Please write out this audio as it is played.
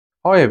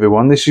Hi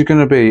everyone, this is going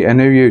to be a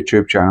new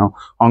YouTube channel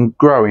on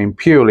growing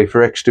purely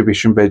for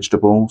exhibition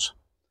vegetables.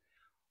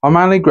 I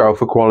mainly grow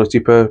for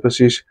quality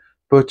purposes,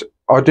 but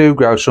I do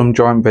grow some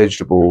giant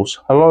vegetables.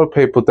 A lot of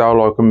people don't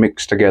like them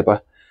mixed together,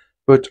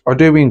 but I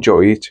do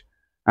enjoy it,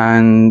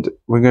 and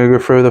we're going to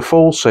go through the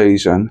full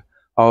season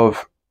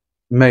of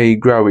me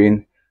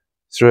growing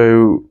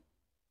through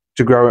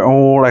to grow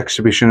all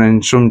exhibition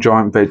and some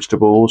giant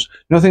vegetables.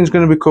 Nothing's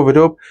going to be covered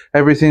up,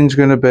 everything's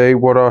going to be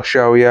what I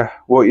show you,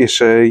 what you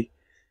see,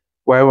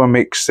 where I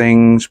mix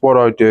things, what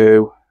I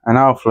do, and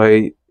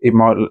hopefully it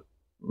might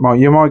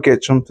you might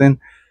get something.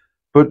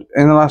 But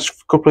in the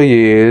last couple of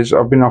years,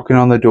 I've been knocking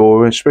on the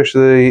door,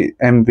 especially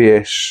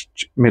MVS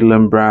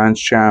Midland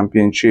Brands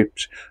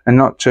Championships, and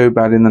not too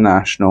bad in the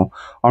national.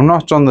 I'm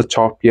not on the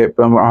top yet,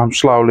 but I'm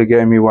slowly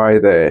getting my way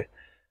there.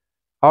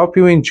 I hope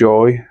you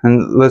enjoy,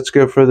 and let's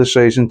go through the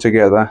season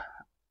together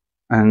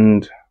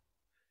and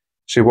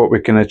see what we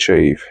can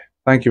achieve.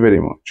 Thank you very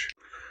much.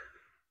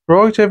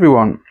 Right,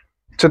 everyone.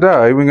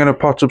 Today we're going to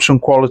pot up some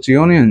quality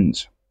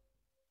onions.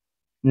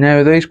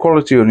 Now these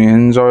quality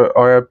onions,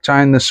 I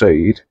obtained the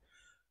seed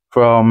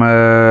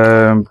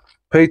from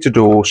Peter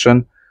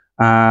Dawson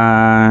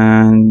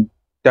and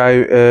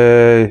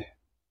David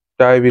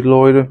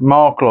Lloyd,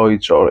 Mark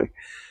Lloyd, sorry.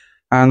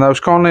 And they was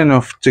kind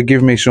enough to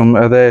give me some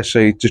of their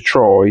seed to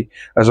try,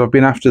 as I've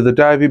been after the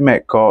David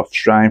Metcalf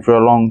strain for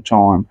a long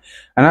time.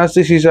 And as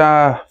this is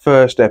our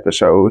first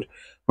episode,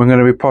 we're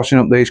going to be potting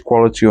up these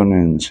quality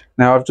onions.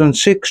 Now I've done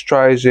 6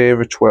 trays here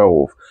of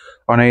 12.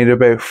 I need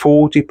about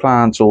 40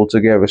 plants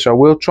altogether, so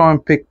we'll try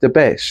and pick the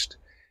best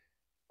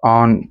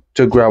on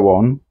to grow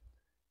on.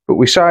 But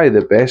we say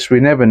the best,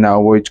 we never know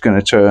what it's going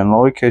to turn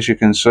like. As you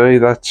can see,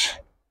 that's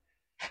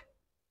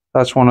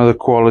one of the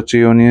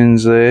quality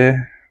onions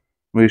there.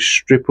 We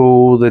strip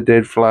all the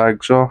dead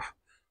flags off.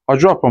 I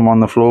drop them on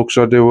the floor because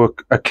I do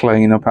a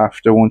clean up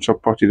after once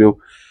I've potted up.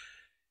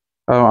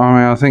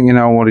 I think you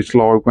know what it's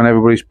like when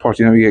everybody's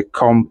potting up, you get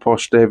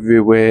compost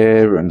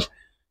everywhere and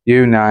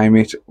you name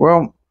it.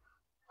 Well,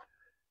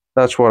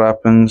 that's what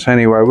happens.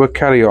 Anyway, we'll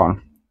carry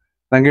on.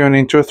 Then going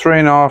into a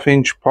 3.5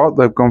 inch pot.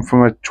 They've gone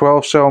from a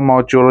 12 cell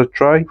modular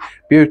tray.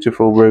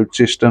 Beautiful root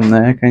system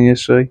there, can you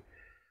see?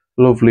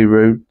 Lovely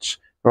roots.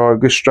 Right,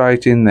 go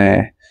straight in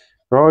there.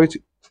 Right.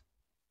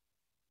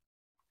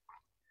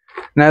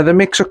 Now the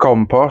mix of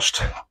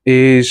compost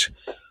is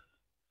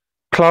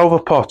clover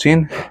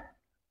potting,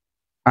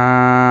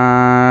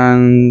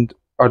 and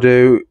I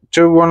do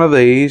one of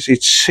these.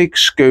 It's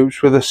 6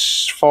 scoops with a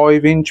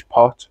 5 inch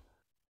pot.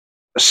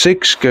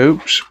 6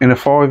 scoops in a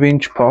 5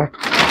 inch pot.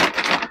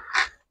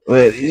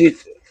 Where is it?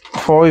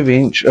 5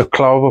 inch of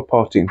clover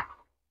potting.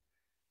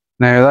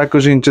 Now that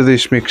goes into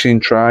this mixing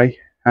tray,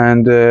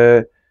 and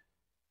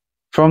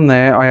from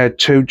there I add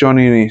 2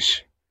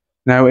 Johnny-Ennis.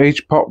 Now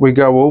each pot we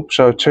go up,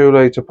 so 2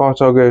 litre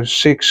pot, I'll go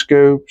 6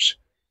 scoops,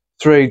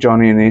 3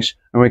 Johnny-Ennis,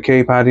 and we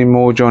keep adding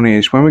more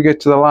Johnny-Ennis. When we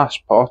get to the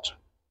last pot,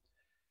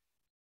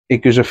 it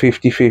goes a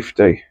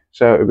 50-50.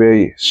 So it'll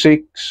be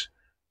 6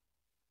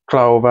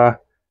 clover,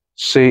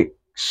 6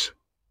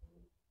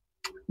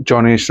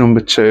 Johnny-Ennis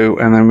number 2,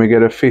 and then we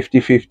get a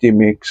 50-50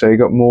 mix. So you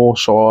got more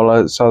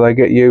soil, so they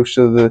get used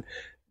to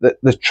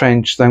the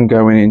trench them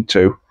going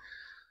into.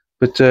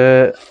 But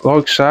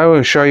like so,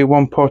 I'll show you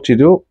one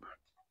potted up.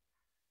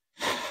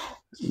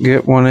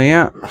 Get one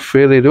here,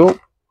 fill it up.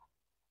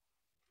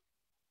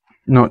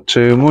 Not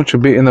too much, a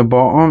bit in the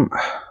bottom.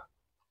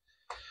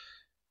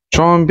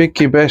 Try and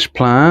pick your best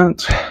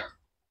plant,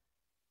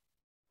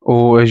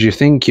 or as you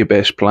think your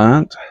best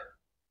plant.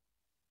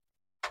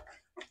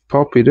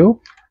 Pop it up.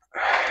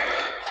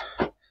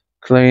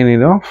 Clean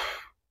it off.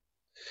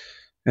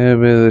 A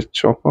bit of the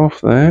top off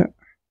there.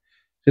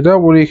 You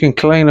don't worry, you can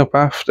clean up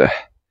after.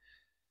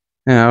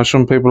 You know,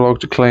 some people like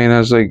to clean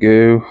as they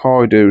go.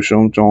 I do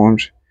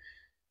sometimes.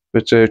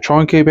 But try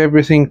and keep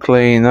everything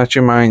clean. That's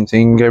your main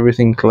thing,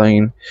 everything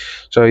clean.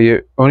 So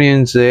your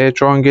onions there,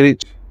 try and get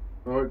it.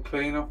 Right,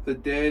 clean off the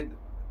dead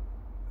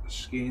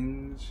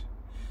skins.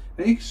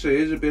 And you can see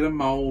there's a bit of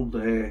mould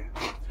there.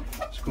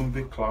 Let's come a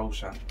bit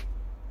closer.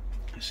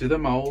 See the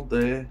mould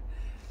there?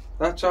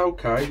 That's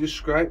okay, just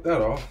scrape that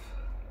off.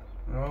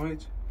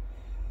 Right.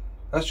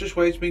 That's just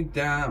where it's been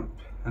damp.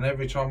 And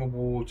every time I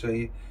water,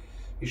 you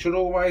should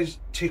always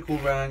tickle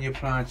around your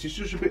plants. It's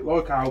just a bit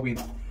like hoeing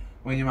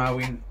when you're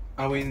mowing,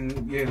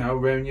 you know,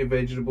 around your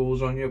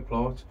vegetables on your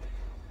plot,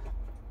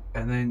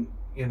 and then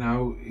you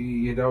know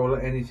you don't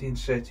let anything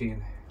set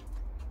in.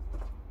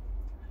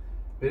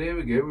 But here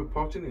we go, we're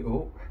potting it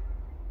up.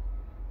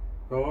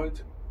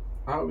 Right,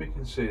 I hope you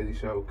can see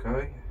this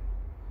okay.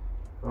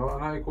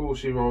 Right, I know of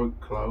course you're right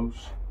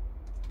close.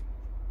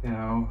 You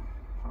know,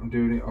 I'm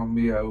doing it on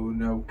my own,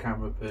 no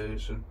camera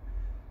person,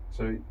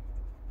 so you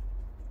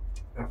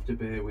have to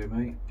bear with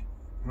me.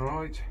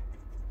 Right,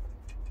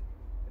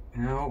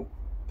 now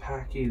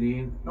pack it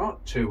in,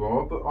 not too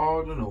hard but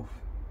hard enough.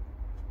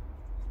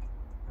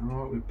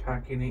 Alright, we're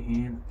packing it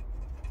in.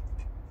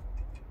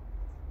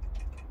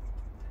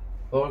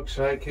 Like I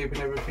say, keeping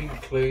everything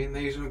clean.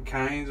 These are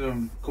canes,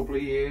 I'm a couple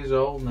of years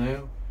old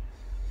now,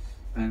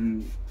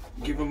 and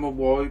give them a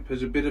wipe.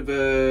 There's a bit of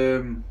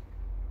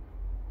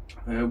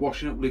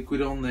washing up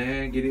liquid on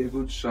there. Get it a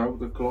good soak,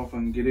 the cloth,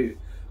 and get it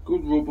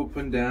good rub up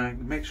and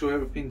down. Make sure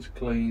everything's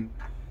clean.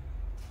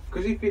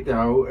 Because if you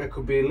don't, it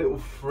could be little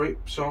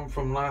frips on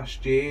from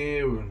last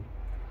year, and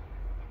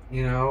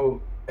you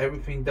know,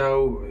 everything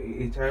though,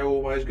 it's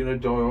always going to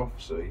die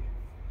off, see.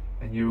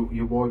 And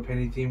you wipe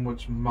anything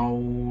what's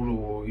mould,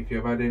 or if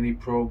you've had any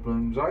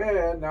problems. I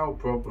had no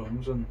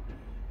problems, and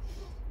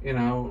you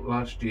know,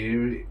 last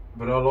year,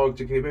 but I like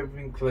to keep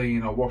everything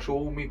clean. I wash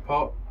all my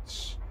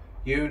pots,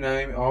 you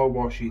name it, I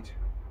wash it.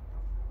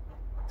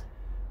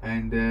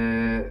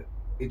 And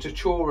it's a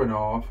chore and a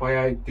half. I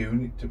hate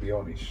doing it, to be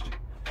honest,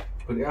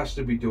 but it has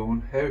to be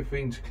done.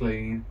 Everything's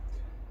clean.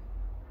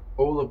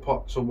 All the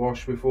pots are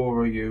washed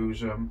before I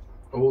use them.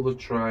 All the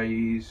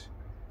trays,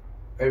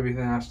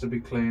 everything has to be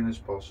clean as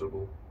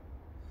possible.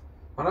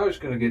 I know it's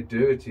going to get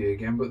dirty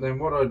again, but then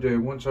what I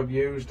do, once I've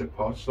used the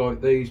pots,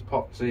 like these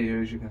pots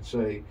here, as you can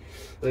see,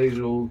 these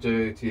are all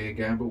dirty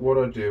again, but what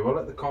I do, I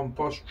let the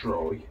compost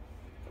dry,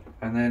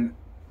 and then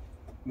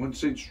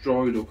once it's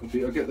dried up a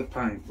bit, I get the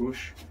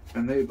paintbrush,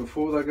 and then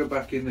before they go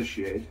back in the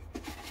shed,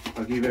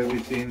 I give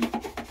everything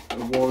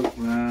a wipe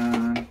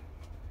round,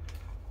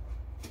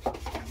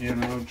 you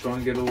know, try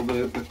and get all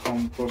the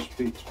compost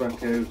bits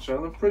back out,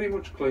 so they're pretty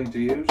much clean to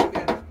use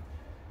again.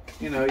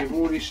 You know, you've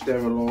already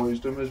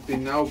sterilised them. There's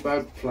been no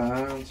bad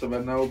plants, I've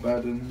had no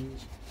bad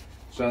ones,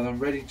 so they're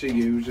ready to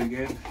use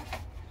again.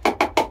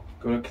 Got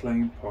a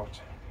clean pot,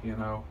 you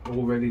know,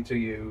 all ready to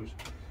use.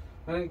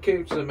 And it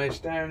keeps the mess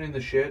down in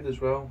the shed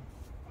as well.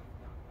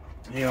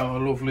 Yeah, a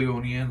lovely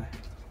onion.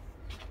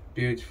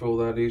 Beautiful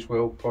that is,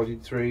 well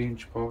potted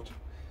 3-inch pot.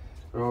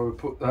 Right, we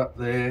put that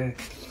there.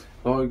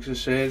 Like I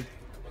said,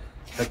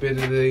 a bit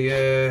of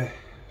the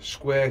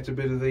squirt a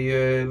bit of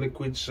the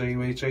liquid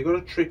seaweed, so you've got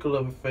a trickle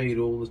of a feed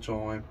all the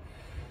time,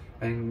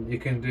 and you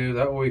can do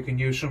that, or you can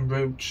use some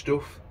root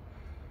stuff.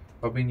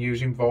 I've been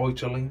using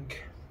Vitalink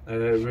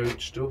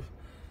root stuff,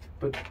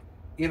 but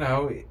you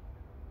know,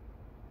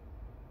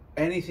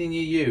 anything you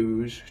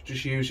use,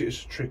 just use it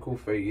as a trickle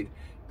feed,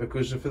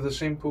 because for the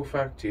simple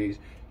fact is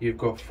you've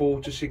got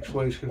 4 to 6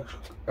 weeks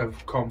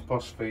of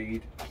compost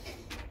feed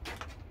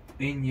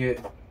in your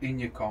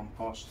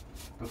compost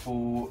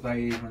before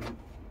they even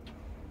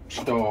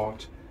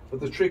start.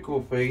 But the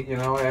trickle feed, you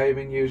know, I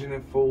even using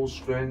it full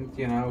strength,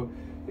 you know,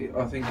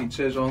 I think it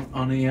says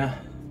on here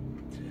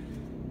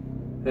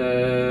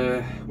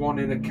 1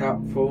 in a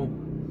capful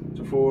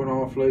to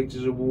 4.5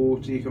 litres of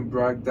water. You can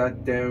break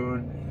that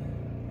down,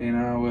 you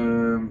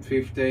know,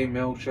 15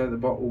 ml, shake the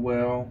bottle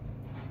well,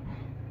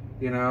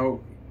 you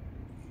know.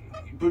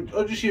 But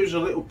I just use a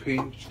little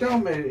pinch.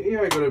 Don't measure,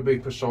 you ain't got to be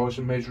precise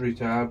and measure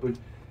it out, but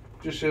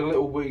just a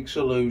little weak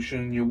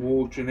solution. You're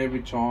watering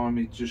every time.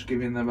 It's just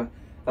giving them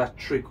that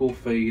trickle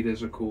feed,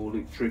 as I call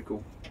it,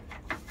 trickle.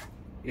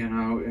 You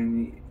know,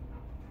 and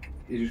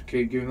you just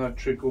keep giving that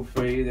trickle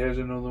feed. There's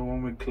another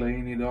one. We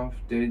clean it off,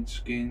 dead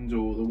skins,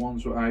 or the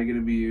ones that are going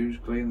to be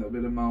used. Clean that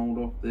bit of mould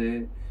off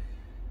there.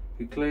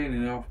 You're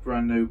cleaning it off,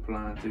 brand new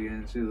plant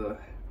again. See that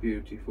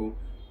beautiful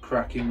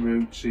cracking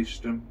root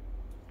system.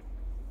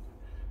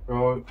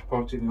 Right,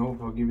 potting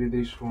up. I'll give you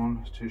this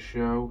one to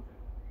show.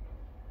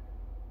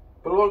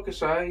 But like I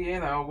say, you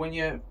know, when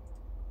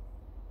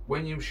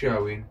you're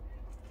showing,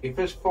 if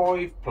there's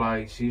 5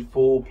 places,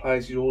 4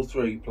 places, or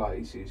 3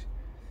 places,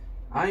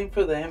 aim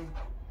for them.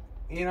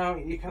 You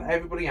know,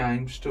 everybody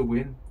aims to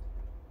win,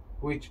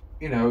 which,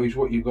 you know, is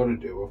what you've got to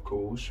do, of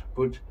course.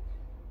 But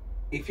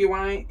if you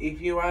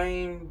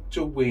aim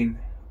to win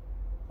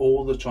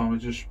all the time,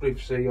 it's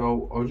just say,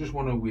 oh, I just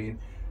want to win,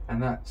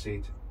 and that's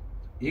it,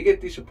 you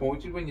get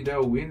disappointed when you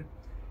don't win.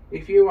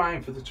 If you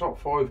aim for the top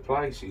 5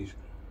 places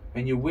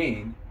and you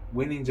win,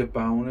 winning's a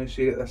bonus.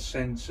 You get that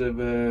sense of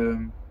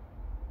you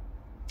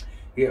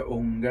get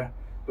hunger.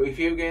 But if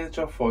you get in the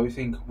top 5, you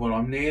think, well,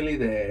 I'm nearly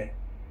there,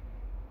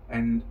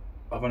 and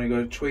I've only got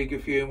to tweak a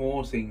few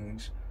more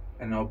things,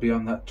 and I'll be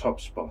on that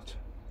top spot.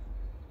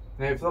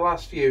 Now, for the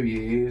last few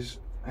years,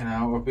 you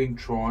know, I've been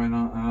trying,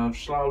 and I've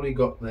slowly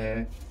got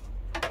there.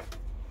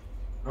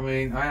 I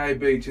mean, I ain't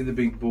beating the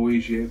big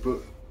boys yet, but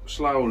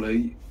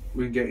slowly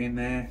we're getting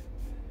there,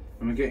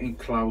 and we're getting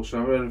close.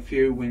 I've had a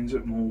few wins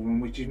at Morgan,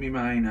 which is my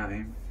main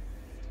aim,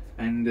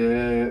 and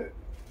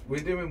we're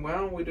doing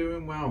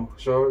well.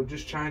 So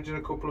just changing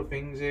a couple of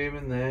things here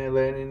and there,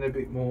 learning a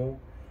bit more,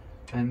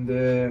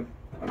 and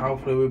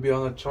hopefully we'll be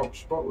on the top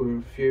spot with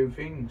a few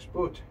things.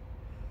 But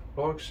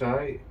like I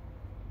say,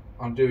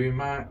 I'm doing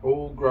my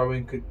all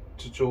growing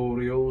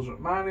tutorials,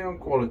 mainly on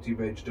quality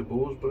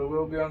vegetables, but I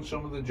will be on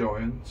some of the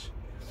giants.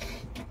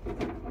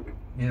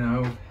 You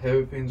know,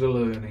 everything's a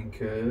learning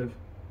curve,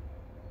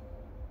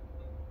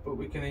 but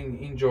we can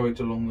enjoy it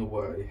along the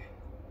way.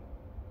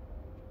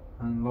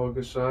 And like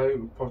I say,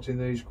 we're potting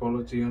these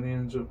quality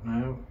onions up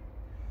now,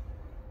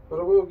 but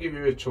I will give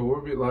you a tour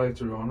a bit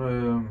later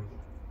on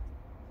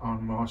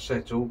my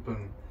setup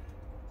and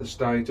the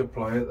state of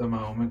play at the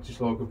moment.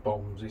 It's like a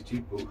bomb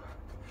city, but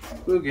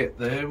we'll get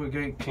there. We'll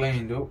get it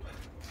cleaned up.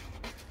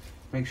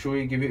 Make sure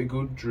you give it a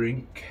good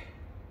drink,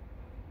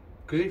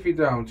 Because if you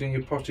don't and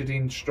you pot it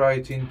in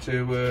straight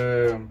into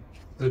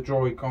the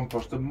dry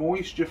compost, the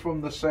moisture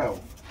from the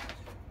cell,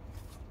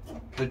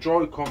 the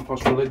dry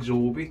compost will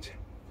absorb it.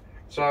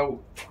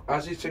 So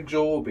as it's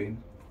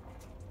absorbing,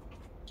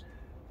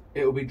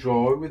 it'll be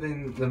dry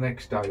within the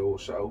next day or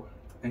so,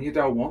 and you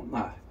don't want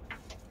that.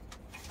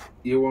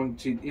 You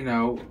want it, you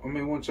know, I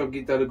mean, once I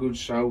get that a good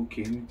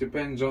soaking, it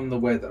depends on the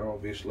weather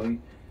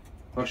obviously.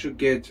 I should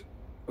get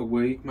a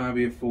week,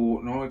 maybe a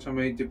fortnight. I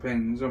mean, it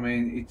depends. I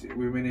mean,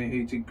 we're in a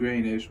heated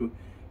greenhouse, but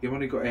you've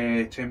only got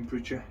air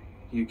temperature.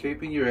 You're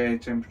keeping your air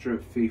temperature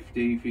at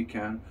 50 if you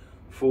can,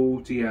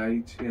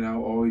 48, you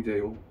know,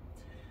 ideal.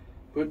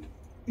 But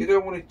you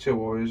don't want it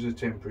too high as a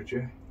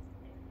temperature.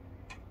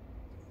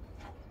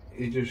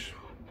 You just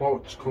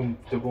what's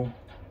comfortable.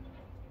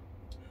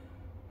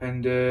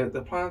 And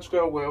the plants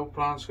go well.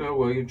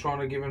 You're trying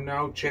to give them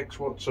no checks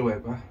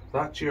whatsoever.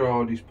 That's your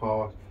hardest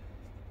part,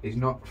 is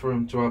not for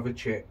them to have a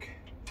check.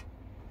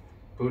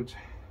 But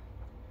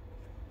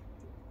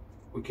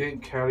we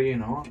keep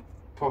carrying on,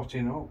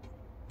 potting up.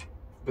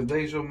 But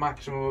these are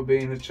maximum of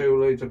being a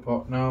 2 litre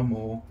pot, no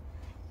more.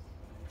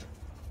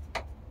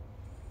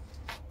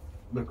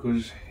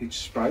 Because it's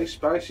space.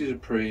 Space is a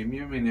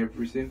premium in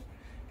everything,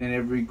 in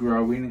every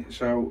growing.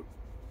 So,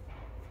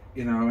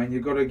 you know, and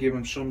you've got to give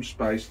them some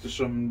space to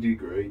some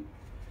degree.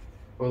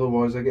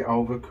 Otherwise they get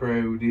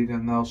overcrowded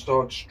and they'll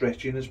start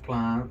stretching as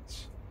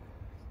plants.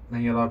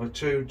 Then you'll have a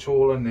too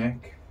tall a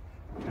neck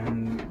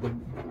and the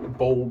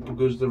bulb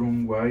goes the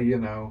wrong way, you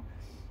know.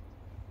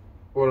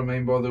 What I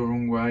mean by the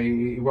wrong way,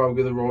 it won't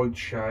get the right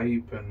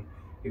shape, and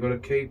you've got to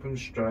keep them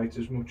straight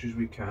as much as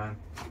we can.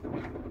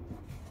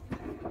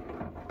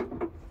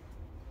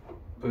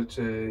 But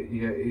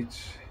yeah,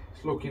 it's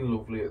looking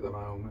lovely at the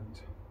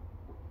moment.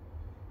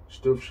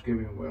 Stuff's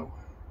going well.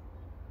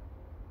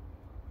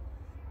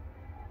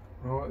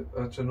 Right,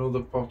 that's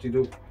another potted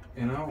up,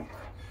 you know,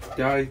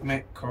 Dave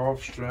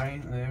Metcalf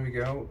strain. There we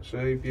go.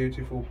 See,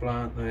 beautiful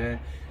plant there.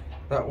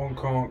 That one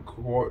can't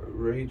quite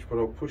reach, but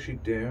I'll push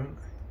it down.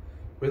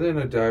 Within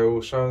a day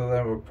or so,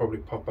 then will probably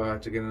pop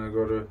out again, and I've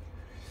got to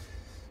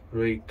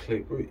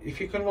re-clip. If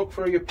you can look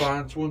through your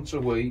plants once a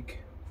week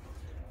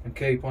and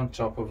keep on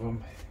top of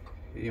them,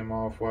 you're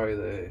halfway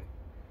there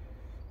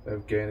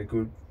of getting a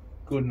good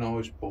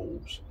nice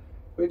bulbs.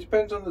 But it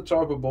depends on the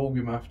type of bulb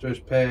you're after, as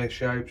pear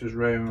shaped, as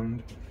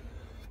round,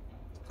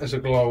 as a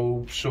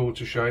globe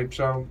sort of shape.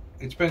 So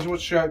it depends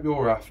what shape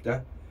you're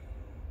after.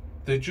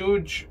 The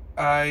judge,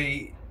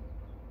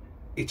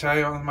 it's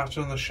a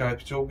matter on the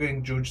shape. It's all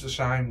getting judged the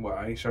same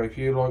way. So if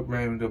you like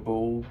rounder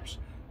bulbs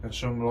and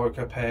some like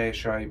a pear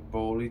shaped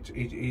bulb,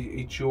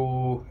 it's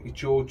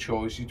your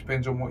choice. It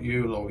depends on what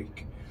you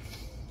like.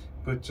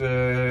 But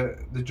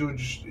the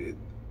judge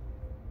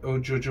will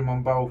judge them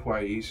on both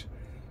ways,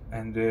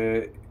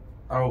 and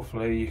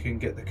hopefully you can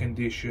get the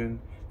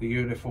condition, the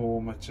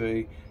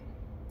uniformity,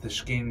 the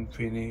skin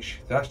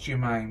finish. That's your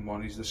main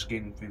one, is the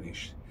skin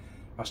finish.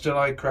 I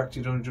still ain't cracked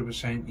it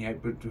 100%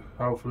 yet, but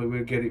hopefully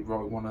we'll get it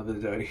right one of the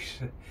days.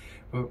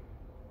 But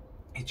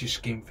it's your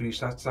skin finish,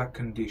 that's that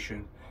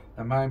condition.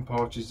 The main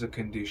part is the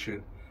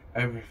condition.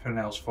 Everything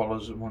else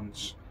follows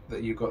once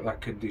that you've got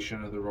that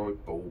condition of the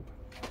right bulb.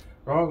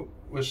 Right,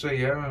 we'll see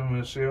you, and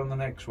we'll see you on the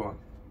next one.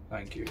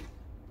 Thank you.